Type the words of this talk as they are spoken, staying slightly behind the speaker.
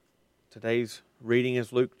Today's reading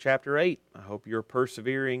is Luke chapter 8. I hope you're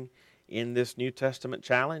persevering in this New Testament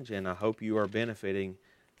challenge, and I hope you are benefiting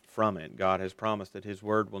from it. God has promised that His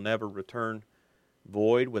Word will never return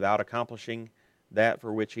void without accomplishing that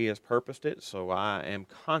for which He has purposed it. So I am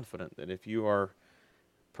confident that if you are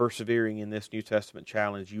persevering in this New Testament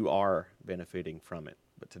challenge, you are benefiting from it.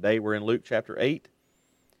 But today we're in Luke chapter 8,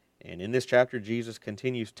 and in this chapter Jesus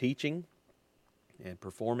continues teaching and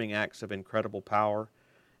performing acts of incredible power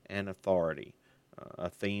and authority, a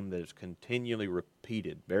theme that is continually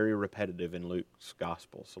repeated, very repetitive in Luke's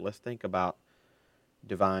gospel. So let's think about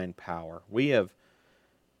divine power. We have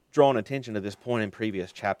drawn attention to this point in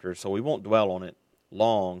previous chapters, so we won't dwell on it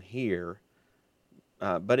long here,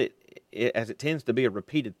 but as it tends to be a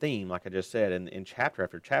repeated theme, like I just said, in chapter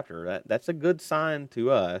after chapter, that's a good sign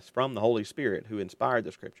to us from the Holy Spirit who inspired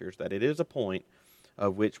the Scriptures that it is a point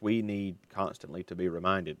of which we need constantly to be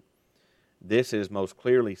reminded. This is most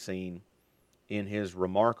clearly seen in His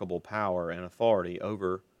remarkable power and authority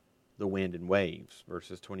over the wind and waves,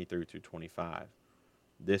 verses 23 through 25.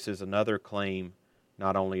 This is another claim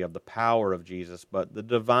not only of the power of Jesus, but the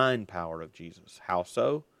divine power of Jesus. How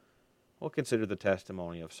so? Well, consider the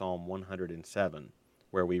testimony of Psalm 107,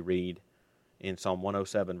 where we read in Psalm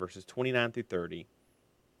 107, verses 29 through 30,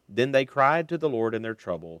 "Then they cried to the Lord in their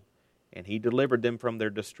trouble, and He delivered them from their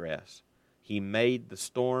distress. He made the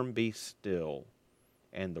storm be still,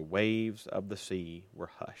 and the waves of the sea were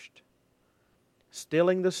hushed."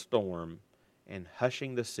 Stilling the storm and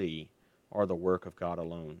hushing the sea are the work of God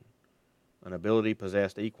alone, an ability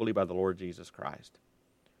possessed equally by the Lord Jesus Christ.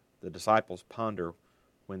 The disciples ponder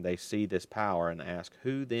when they see this power and ask,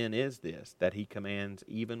 "Who then is this that He commands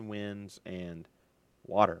even winds and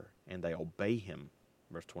water, and they obey Him?"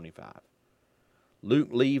 Verse 25.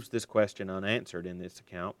 Luke leaves this question unanswered in this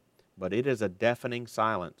account, but it is a deafening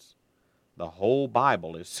silence. The whole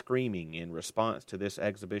Bible is screaming in response to this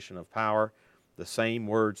exhibition of power the same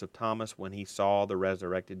words of Thomas when he saw the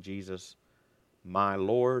resurrected Jesus, "My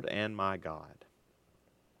Lord and my God."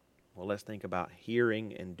 Well, let's think about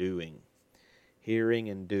hearing and doing. Hearing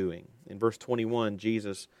and doing. In verse 21,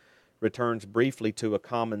 Jesus returns briefly to a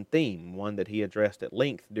common theme, one that He addressed at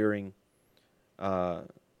length during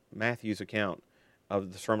Matthew's account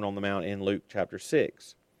of the Sermon on the Mount in Luke chapter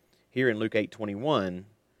 6. Here in Luke 8:21,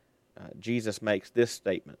 Jesus makes this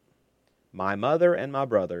statement, "My mother and my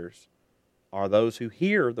brothers are those who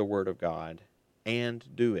hear the word of God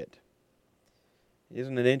and do it."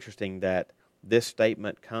 Isn't it interesting that this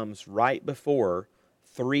statement comes right before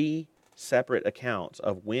three separate accounts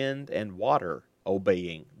of wind and water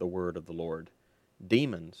obeying the word of the Lord,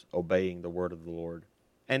 demons obeying the word of the Lord,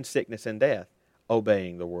 and sickness and death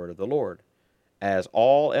obeying the word of the Lord? As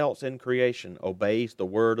all else in creation obeys the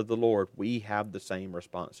word of the Lord, we have the same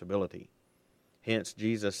responsibility. Hence,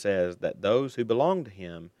 Jesus says that those who belong to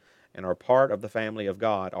Him and are part of the family of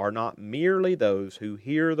God are not merely those who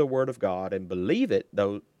hear the word of God and believe it,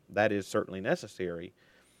 though that is certainly necessary,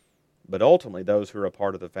 but ultimately those who are a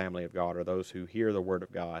part of the family of God are those who hear the word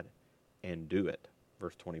of God and do it.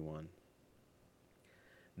 Verse 21.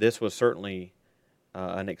 This was certainly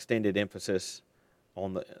an extended emphasis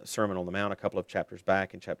on the Sermon on the Mount a couple of chapters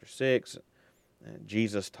back in chapter 6.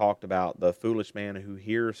 Jesus talked about the foolish man who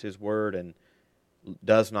hears His word and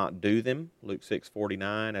does not do them, Luke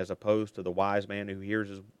 6:49, as opposed to the wise man who hears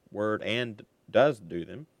His word and does do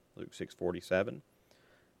them, Luke 6:47.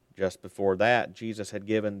 Just before that, Jesus had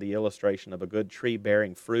given the illustration of a good tree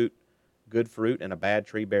bearing fruit, good fruit, and a bad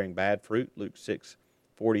tree bearing bad fruit, Luke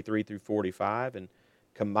 6:43 through 45, and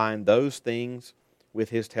combined those things with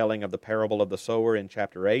His telling of the parable of the sower in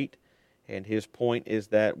chapter 8. And His point is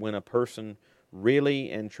that when a person really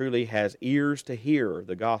and truly has ears to hear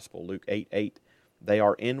the gospel, Luke 8:8, they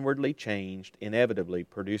are inwardly changed, inevitably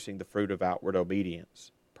producing the fruit of outward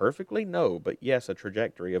obedience. Perfectly? No, but yes, a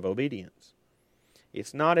trajectory of obedience.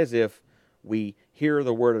 It's not as if we hear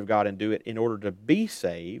the word of God and do it in order to be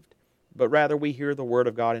saved, but rather we hear the word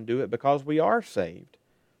of God and do it because we are saved.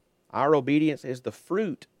 Our obedience is the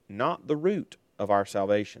fruit, not the root, of our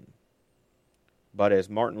salvation. But as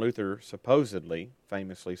Martin Luther supposedly,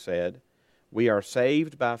 famously said, we are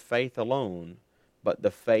saved by faith alone, but the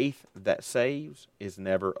faith that saves is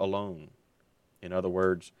never alone. In other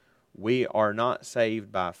words, we are not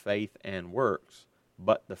saved by faith and works,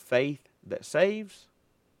 but the faith that saves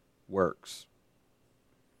works.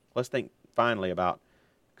 Let's think finally about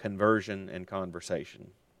conversion and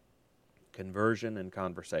conversation. Conversion and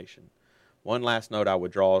conversation. One last note I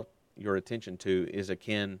would draw your attention to is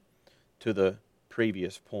akin to the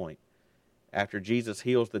previous point. After Jesus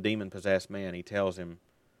heals the demon-possessed man, He tells him,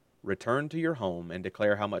 "Return to your home and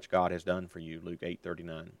declare how much God has done for you," Luke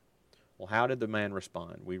 8:39. Well, how did the man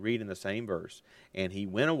respond? We read in the same verse, and he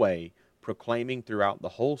went away proclaiming throughout the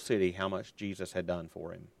whole city how much Jesus had done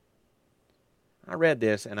for him. I read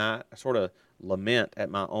this and I sort of lament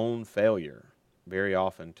at my own failure very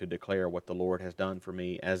often to declare what the Lord has done for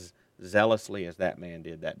me as zealously as that man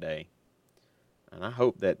did that day. And I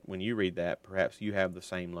hope that when you read that, perhaps you have the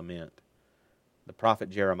same lament. The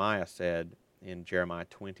prophet Jeremiah said in Jeremiah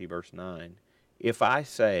 20, verse 9, "If I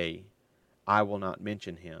say, I will not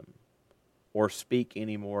mention him, or speak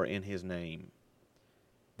any more in his name,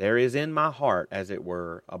 there is in my heart, as it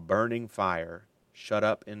were, a burning fire shut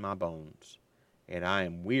up in my bones, and I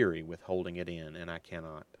am weary with holding it in, and I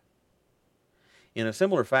cannot." In a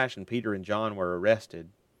similar fashion, Peter and John were arrested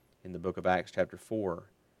in the book of Acts chapter 4,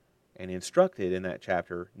 and instructed in that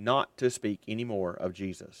chapter not to speak any more of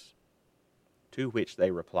Jesus. To which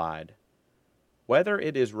they replied, "Whether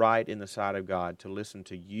it is right in the sight of God to listen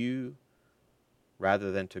to you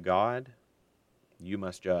rather than to God, you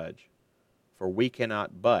must judge, for we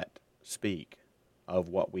cannot but speak of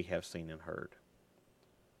what we have seen and heard."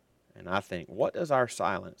 And I think, what does our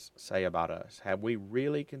silence say about us? Have we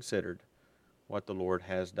really considered what the Lord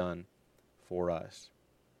has done for us?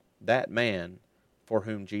 That man for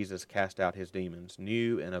whom Jesus cast out his demons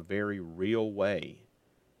knew in a very real way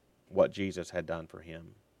what Jesus had done for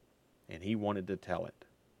him. And he wanted to tell it.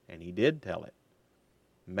 And he did tell it.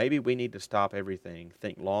 Maybe we need to stop everything,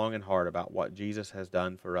 think long and hard about what Jesus has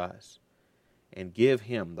done for us, and give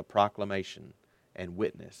him the proclamation and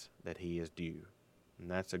witness that he is due. And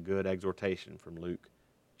that's a good exhortation from Luke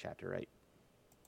chapter 8.